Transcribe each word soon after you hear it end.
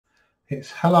It's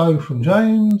hello from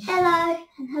James. Hello,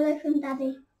 and hello from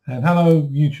Daddy. And hello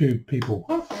YouTube people.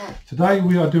 Today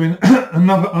we are doing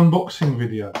another unboxing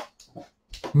video.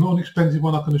 Not an expensive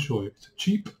one, I can assure you. It's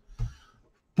cheap.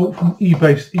 Bought from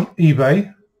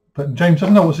eBay. But James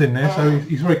doesn't know what's in there, so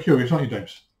he's very curious, aren't you,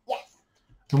 James? Yes.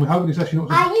 And we hope it's actually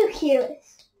not... Are you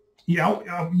curious? Yeah,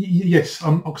 yes,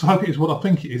 because I hope it is what I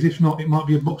think it is. If not, it might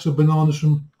be a box of bananas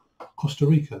from Costa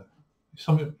Rica.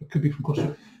 Something, it could be from Costa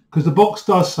Rica. Because the box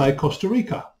does say Costa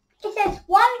Rica. It says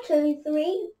 1, 2,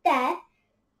 3, there.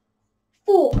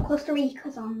 4 Costa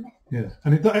Ricas on this. Yeah,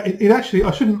 and it actually,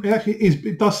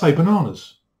 it does say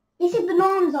bananas. Is it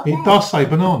bananas up there? It does say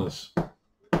bananas.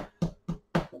 I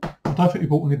don't think we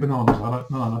bought any bananas. I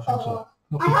don't think so.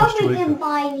 Not I from hope Costa we Rica. didn't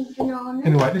buy any bananas.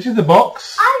 Anyway, this is the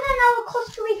box. I don't know what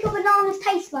Costa Rica bananas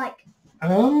taste like. I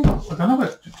don't know. Do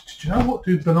you know what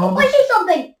do bananas? Oh, I see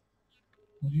something.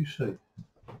 What do you see?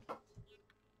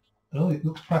 Oh, it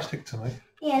looks plastic to me.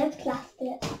 Yeah, it's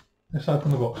plastic. Let's open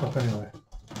the box up anyway.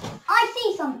 I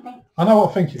see something. I know what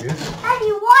I think it is. Daddy,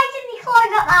 why didn't he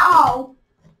climb up that hole?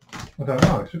 I don't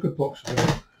know. It's a good box.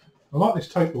 I like this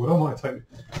tape. I don't like tape.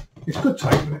 It's good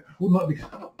tape, but it wouldn't like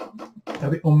to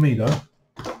have it on me though.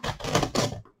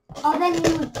 Oh, then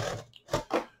you would.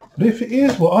 But if it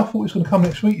is, well, I thought it was going to come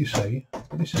next week. You see,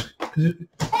 but this is because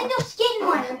Then your skin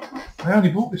might return. I only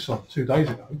bought this on 2 days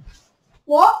ago.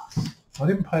 What? I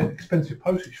didn't pay expensive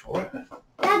postage for it.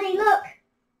 Daddy, look.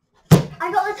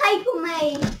 I got the tape on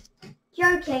me.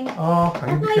 Joking. Oh,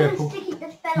 okay. It's You be not careful. even sticky, it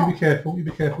just fell You be off. careful. You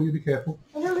be careful. You be careful.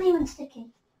 It wasn't even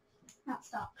sticky. That's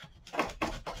stuck.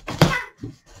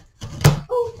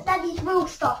 Oh, Daddy's real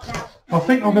stuck now. I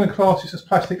think I'm going to class this as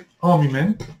plastic army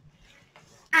men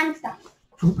And stuff.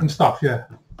 and stuff. Yeah.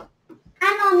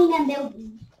 And army men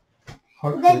buildings.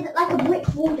 Hopefully. There's like a brick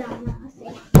wall down there, I see.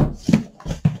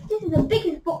 This is the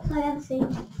biggest box I've ever seen.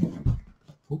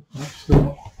 Oh, that's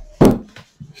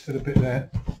still a bit there.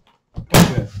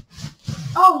 Yeah.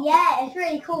 Oh yeah, it's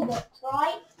really cool box,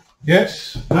 right?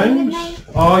 Yes, James,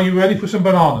 are you ready for some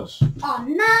bananas? Oh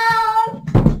no!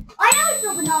 I know it's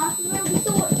not bananas because we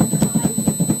saw it inside.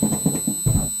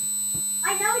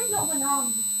 I know it's not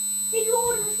bananas. Did you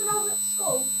order this when I was at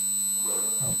school?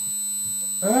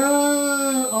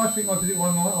 I think I did it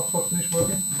one night after I finished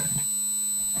working.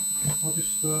 I'll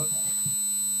just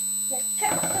Let's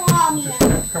check some army then.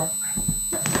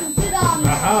 Some good army.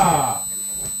 Aha!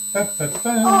 Da, da, da.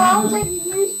 Oh, I'll take the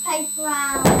newspaper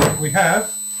out. We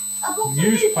have A box of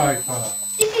newspaper.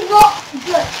 This is not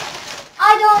good. I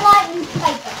don't like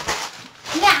newspaper.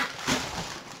 Now.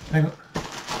 Hang on.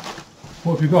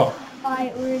 What have you got?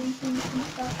 I already seen some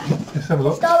stuff. Let's have a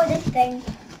look. Start with this thing.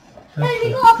 Then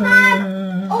we got a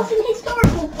fan. Oh, some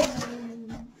historical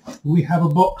things. We have a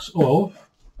box of.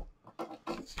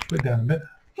 Put it down a bit.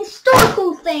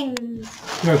 Historical things.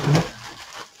 You open it.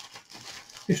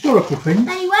 Historical things.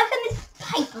 Daddy, where can this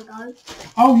paper go?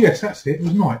 Oh yes, that's it. It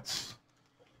was knights.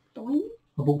 Doing.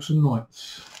 I bought some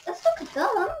knights. Let's look at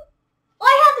them.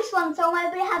 I have this one somewhere,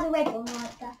 but it has a red one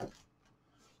right there.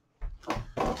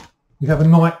 We have a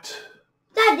knight.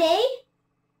 Daddy,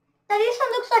 this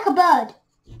one looks like a bird.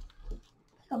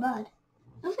 Like a bird.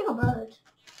 Looks like a bird.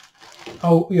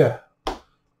 Oh yeah.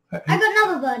 I got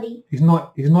another birdie. His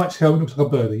knight's helmet looks like a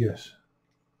birdie. Yes.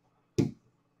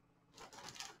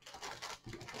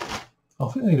 I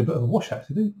think they need a bit of a wash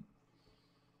actually.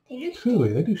 They do.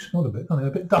 Truly, they do smell a bit, don't they?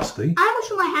 A bit dusty. I'm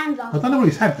washing my hands I off. don't know where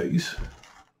he's had these.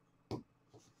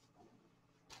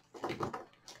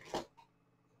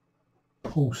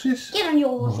 Horses. Get on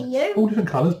your horsey, you. All different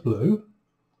colours, blue.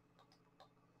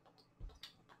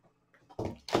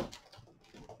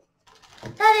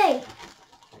 Daddy,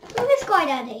 look at this guy,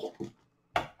 Daddy.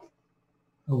 A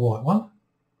white one.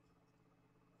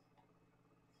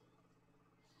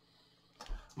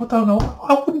 I don't know.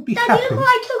 I wouldn't be Daddy, happy. look what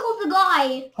I took off the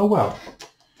guy. Oh well.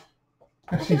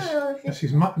 That's his. Look, That's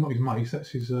his. Not his mace.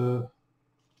 That's his.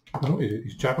 What is it?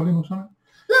 His javelin or something?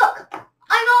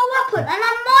 I got a weapon and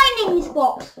I'm mining this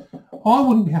box. I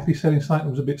wouldn't be happy selling something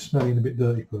that was a bit smelly and a bit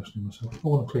dirty personally myself. I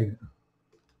want to clean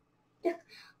it.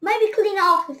 Maybe clean it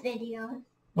off this video.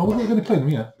 Oh, we're going to clean them,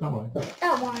 yeah. Don't worry.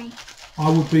 Don't worry. I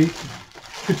would be.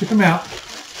 Could you come out?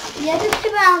 Yeah, just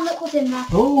come out and look what's in there.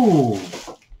 Oh.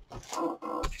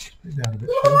 Put it down a bit.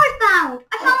 Look what I found.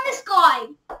 I found this guy.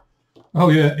 Oh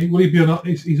yeah. Will he be on a?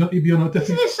 He'd be on a. This is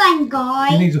Definitely. the same guy.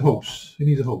 He needs a horse. He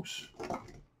needs a horse.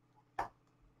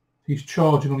 He's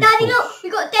charging on his Daddy, horse. look, we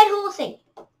got a dead horsey.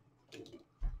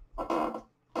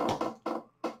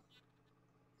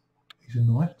 He's a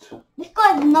knight. This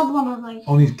guy's another one of those.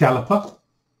 On his galloper.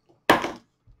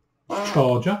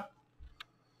 Charger.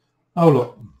 Oh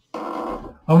look.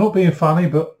 I'm not being funny,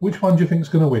 but which one do you think is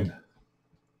going to win?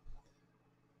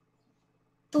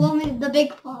 The one with the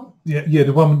big pole. Yeah,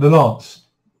 the one with the lance.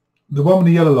 The one with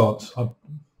the yellow lance.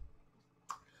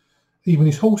 Even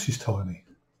his horse is tiny.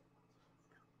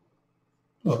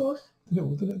 His horse?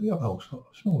 The other horse, not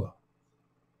smaller.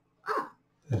 Ah.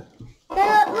 Yeah.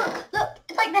 Look,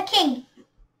 it's like the king.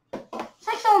 It's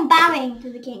like someone bowing to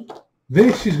the king.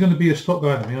 This is going to be a stock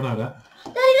going to me, I know that.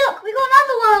 Daddy, look, we got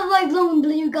another one of those long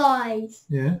blue guys.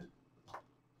 Yeah.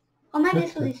 Oh, maybe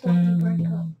this was his horse to break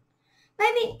up.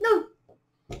 Maybe, no.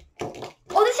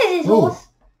 Oh, this is his horse.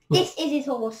 This is his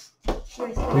horse.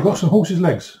 Seriously. We've got some horse's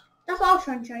legs. That's what I was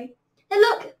trying to show you. Hey,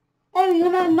 look. There you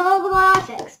know another guy I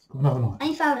fixed. Another night. And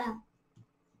he fell down.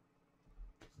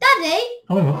 Daddy?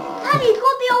 Oh, hang on. Daddy's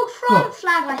got the old France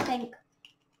flag, I think.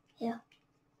 Here.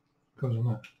 Goes on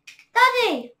that.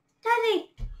 Daddy,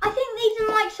 I think these are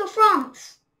knights of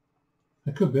France.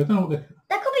 It could be. I don't know what they...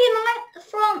 There could be a knight of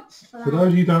France flag. For those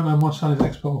of you who don't know, my son is an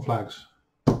expert on flags.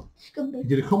 This could be. He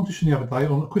did a competition the other day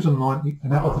on a quiz on 90,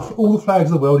 and out of all the flags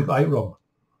of the world, he got 8 wrong.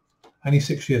 And he's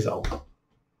 6 years old.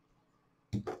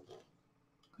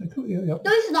 It could be, yeah. No,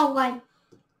 this is not way.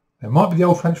 It might be the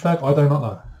old French flag. I do not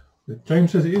know. If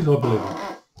James says it is, I believe him.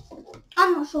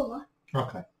 I'm not sure though.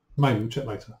 Okay. Maybe we'll check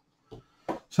later.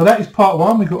 So that is part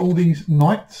 1. We've got all these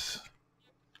knights.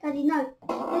 Daddy, no.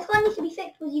 This guy needs to be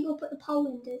fixed because you got to put the pole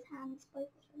into his hands, both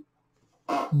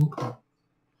of them. Okay.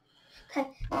 Okay.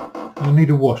 And I need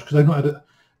a wash because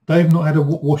they've not had a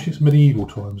wash since medieval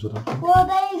times, I don't think. Well,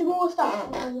 there's more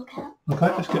stuff to look at. Okay,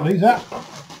 let's get these out.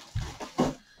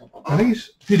 Now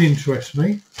these did interest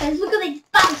me. Let's look at these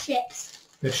battleships.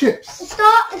 They're ships.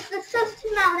 Let's just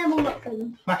now and then we'll look through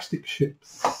them. Plastic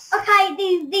ships. Okay,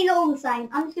 these are all the same.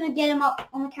 I'm just going to get them up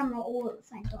on the camera all at the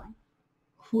same time.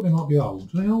 I thought they might be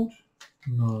old. Are they old?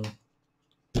 No.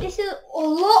 This is a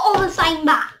lot of the same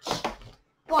batch.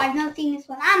 But I've never seen this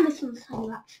one and this one's the same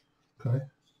batch. Okay.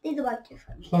 These are both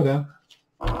different. Slow down.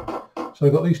 So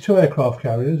we've got these 2 aircraft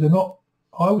carriers. They're not...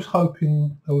 I was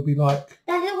hoping they would be like...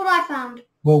 That is what I found.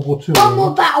 World War II. One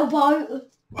more battle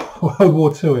boat. World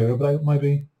War II era, but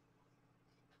maybe...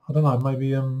 I don't know,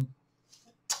 maybe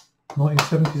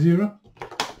 1970s era?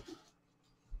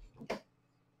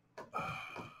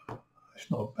 It's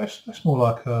not... That's more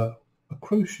like a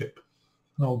cruise ship.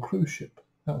 An old cruise ship.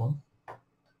 That one.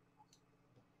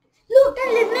 Look,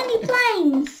 there's many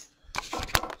planes.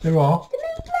 There are. There's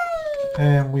many planes.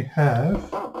 And we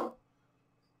have...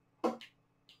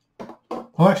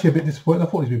 I'm actually a bit disappointed. I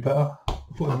thought these would be better. I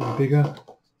thought they would be bigger.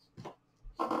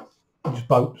 Just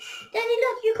boats. Daddy,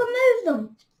 look, you can move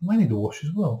them. They need a wash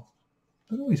as well.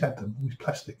 They've always had them. Always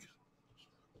plastic.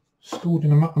 Stored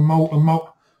in a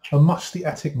musty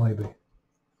attic, maybe. So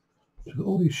we've got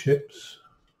all these ships.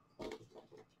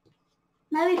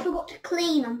 Maybe we forgot to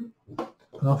clean them.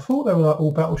 And I thought they were like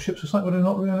all battleships or something, but they're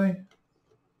not really.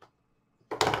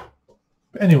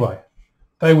 But anyway,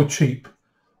 they were cheap.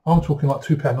 I'm talking like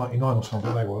 £2.99 or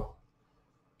something they were.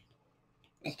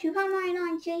 It's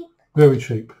 £2.99 cheap. Very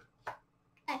cheap.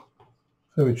 Okay.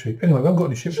 Very cheap. Anyway, we haven't got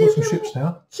any ships. We've got some ships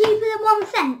now. Cheaper than 1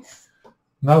 cent.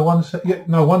 No, 1 cent. Yeah,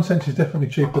 no, 1 cent is definitely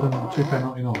cheaper than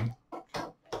 £2.99.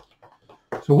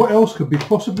 So what else could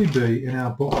possibly be in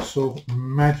our box of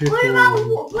magical... What about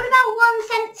 1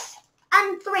 cent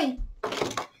and 3?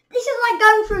 This is like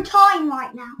going through time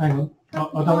right now. Hang on.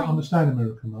 I don't understand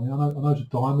American money. I know it's a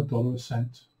dime, a dollar, a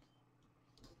cent.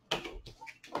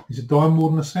 Is a dime more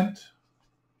than a cent?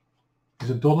 Is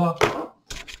a dollar...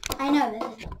 I know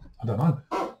this. I don't know.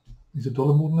 Is a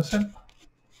dollar more than a cent?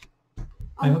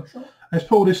 Hang on. Sure. Let's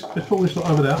pull this lot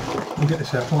over there and get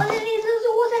this out. Come on. Well, this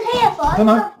wasn't here first. I don't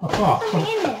know.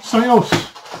 Something in there. Something else.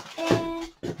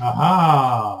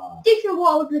 Aha! This is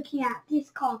what I was looking at. This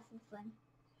castle thing.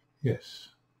 Yes.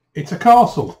 It's a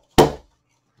castle.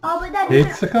 Oh, but Daddy,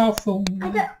 It's a castle.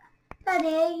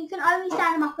 Daddy, you can only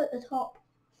stand them up at the top.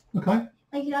 Okay.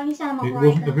 Like you can only stand them up It right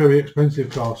wasn't a there. very expensive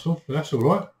castle, but that's all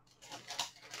right.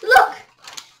 Look!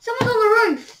 Someone's on the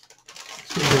roof.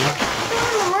 Let's get rid of that.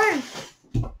 Someone's on the roof.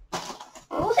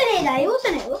 What's in it, Daddy? What's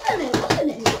in it? What's in it? What's in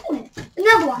it? What's in it?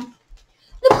 Another one.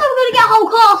 Look how we're going to get a whole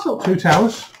castle. 2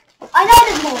 towers. I know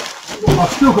there's more.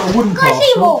 I've still got a wooden Can I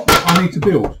see castle more? I need to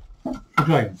build for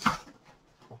James.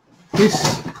 This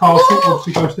castle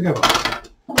obviously goes together.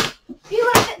 You're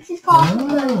going to fix this castle.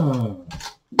 Ah.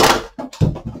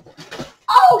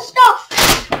 Oh, stuff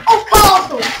of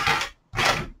castles.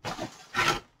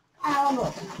 And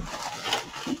look.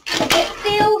 It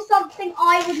feels something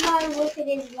I would know what it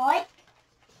is like.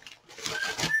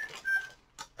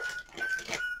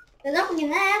 There's nothing in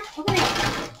there. Look at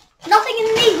it. Nothing in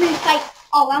these newspapers.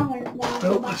 Oh, I'm going to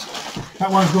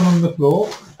That one's gone on the floor.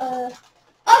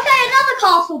 Okay, another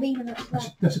castle being in it.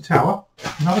 That's a tower.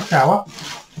 Another tower.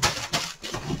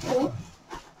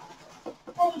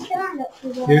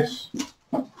 boxes. Yes.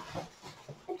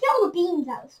 Let's get all the beans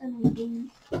out. There's so many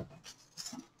beans.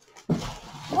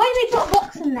 Why do they put a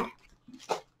box in there?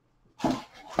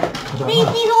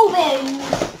 These all beans.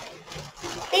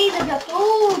 These are just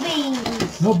all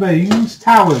beans. Not beans,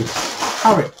 towers.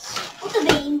 Turrets. What's a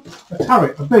bean? A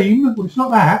turret. A beam? Well, it's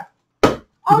not that.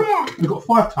 Oh yeah. We've got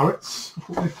 5 turrets. I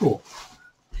thought they're 4.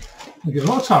 We get a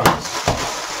lot of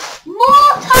turrets.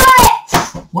 More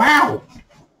turrets! Wow!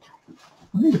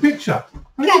 I need a picture.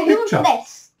 I need Okay, a who picture.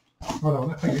 wants this? Hold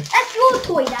on, thank you. That's your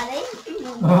toy, Daddy. Thank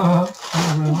you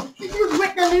very much. This is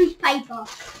rip the newspaper.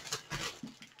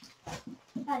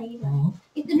 Daddy,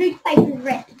 if the newspaper is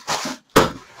ripped.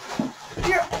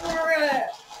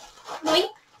 Wait.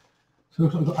 So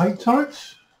looks like we've got 8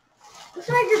 turrets. Let's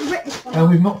try to just rip this one. And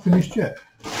we've not finished yet.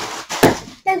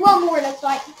 There's one more, it looks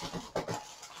like.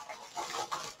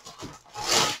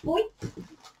 Boy. I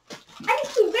need to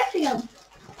keep ripping them.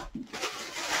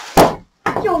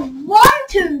 So 1,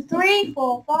 2, 3,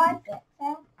 4, 5, 6,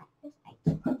 7,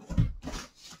 8.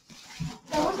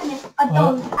 There wasn't it? I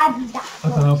don't I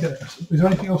don't know. Is there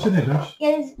anything else in there, James?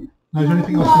 Yes. No, is there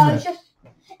anything else in there?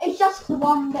 It's just the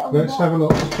one bit of Let's the have a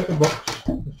box. look. Let's check the box.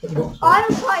 Let's check the box. I'm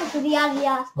excited for the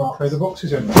Adidas box. Okay, the box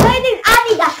is empty. Where did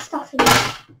Adidas stuff in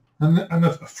there? And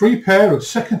a free pair of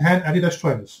second-hand Adidas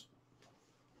trainers.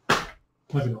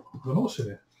 Maybe not. I don't know what's in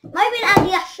there. Maybe an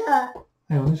Adidas shirt.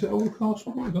 Hang on, is it all the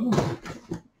castle? I don't know.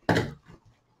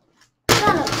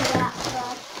 Don't look for that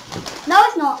first. No,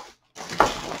 it's not.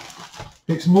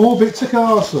 It's more bits of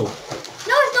castle. No,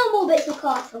 it's not more bits of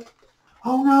castle.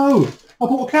 Oh no! I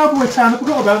bought a cowboy town. I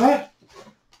forgot about that.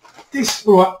 This,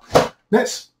 all right.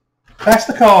 That's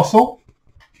the castle.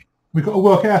 We've got to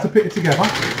work out how to put it together.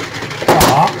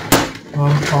 Now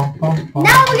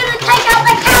we're going to take out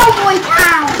the cowboy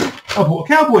town. I bought a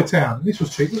cowboy town. And this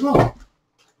was cheap as well.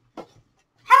 How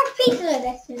much pieces are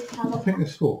this in this I cowboy think town?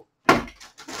 there's 4.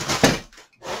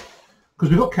 Because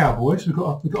we've got cowboys. We've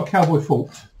got a cowboy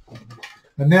fort.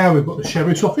 And now we've got the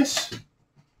sheriff's office.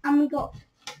 And we've got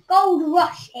Gold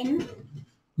Rush in.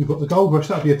 We've got the Gold Rush.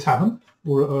 That'd be a tavern,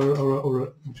 or a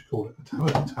what do you call it?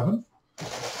 A tavern.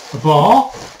 A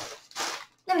bar.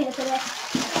 Let me look at this.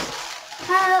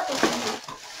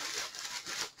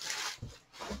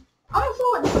 I'm not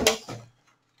sure what this is.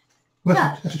 Well,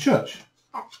 that's a church.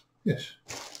 Oh. Yes.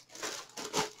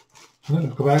 And then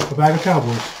we've got a bag of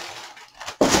cowboys.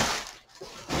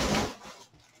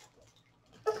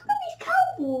 Look at these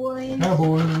cowboys.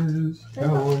 Cowboys.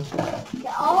 They're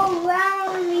all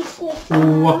around me.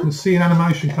 Oh, I can see an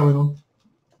animation coming on.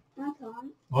 I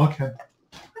can't. I can.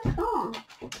 I can't.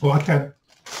 Well, I can.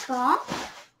 Can't.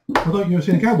 I don't you ever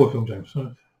seen a cowboy film, James?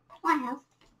 So, I have.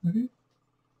 have you?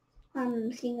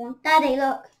 I'm seeing one. Daddy,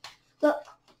 look. Look.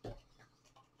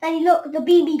 Daddy, look. The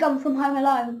BB gun from Home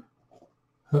Alone.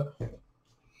 Huh.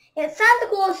 It's Santa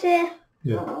Claus here.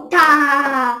 Yeah.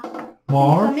 Ta!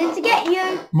 Marv. Coming to get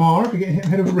you. Marv, you're getting hit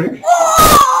in the head with a brick.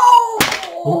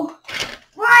 Oh!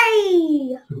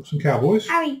 Right! We've got some cowboys.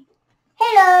 Harry.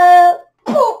 Hello!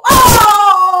 Oh!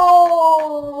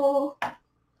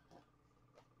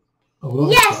 Oh,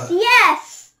 well, Yes, right.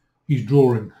 yes! He's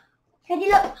drawing. Daddy,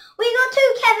 look. We got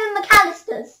 2 Kevin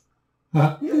McAllisters.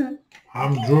 Huh?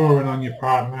 I'm drawing on your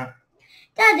partner.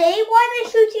 Daddy, why are they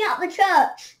shooting up the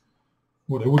church?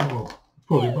 Well, they would.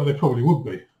 Well, they probably would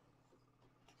be.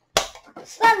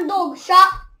 Slam dog shut.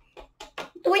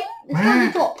 Doink. It's on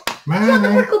the top. It's on the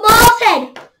My Brickle Bar's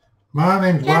head.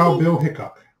 name's Wild Bill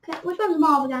Hickok. Okay, which one's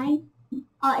Marv again?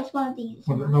 Oh, it's one of these.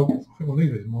 Well, no, I think one of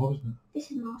these is Marv, isn't This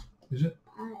is Marv. it? Is it?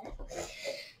 Uh,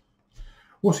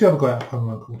 What's the other guy at Home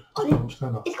Alone called?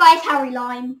 Stand up. this guy's Harry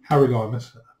Lime. Harry Lime,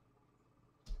 that's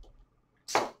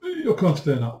it. You can't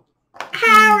stand up.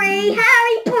 Harry,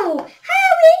 Paul.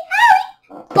 Harry,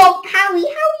 bonk, Harry,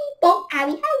 bonk,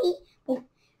 Harry, bonk.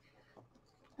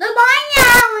 Goodbye,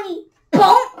 Harry,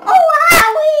 bonk. Oh,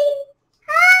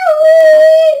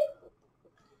 Harry.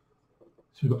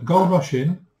 So we've got the Gold Rush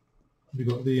in. We've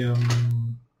got the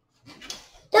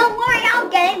Don't worry, I'll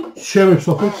get him. sheriff's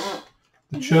office,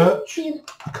 the church, a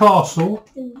castle,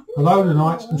 a load of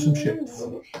knights, and some ships.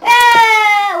 Where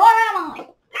am I?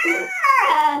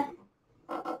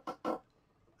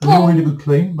 And they're all really good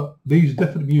clean, but these are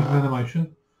definitely using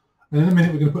animation. And in a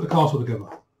minute, we're going to put the castle together.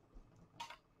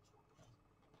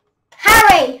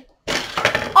 Harry,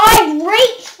 I've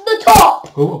reached the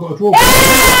top. Oh, I've got a drawbridge.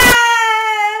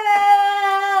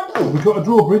 Oh, we've got a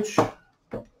drawbridge.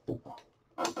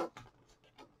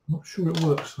 Not sure it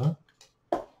works though.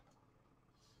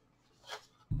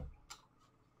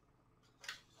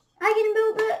 I can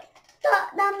build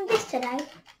this today.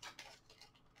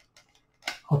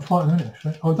 I'll try it in a minute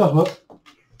actually. Oh, it does work.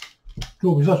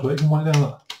 Strawberries does work. You can wind it down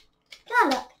like that. Can I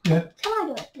look? Yeah. Can I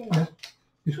do it, please? Yeah.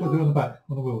 You just got to do it on the back,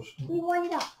 on the wheels. Can you wind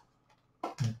it up?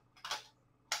 Yeah.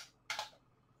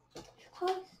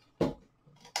 Close.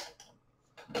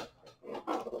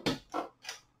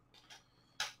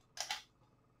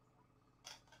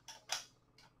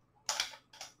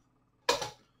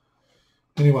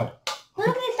 Anyway. Look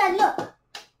at this side, look.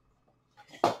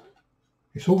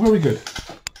 It's all very good.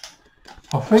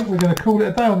 I think we're going to call it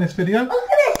a day on this video. Look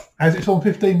at this. As it's on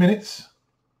 15 minutes.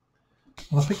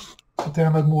 And I think to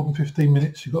download more than 15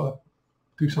 minutes, you've got to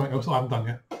do something else that I haven't done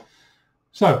yet.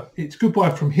 So, it's goodbye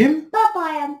from him.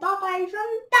 Bye-bye and bye-bye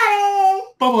from Daddy.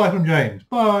 Bye-bye from James.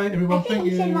 Bye, everyone. I think Thank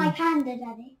you you. said my panda,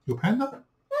 Daddy. Your panda?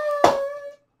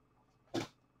 Bye.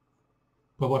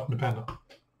 Bye-bye from the panda.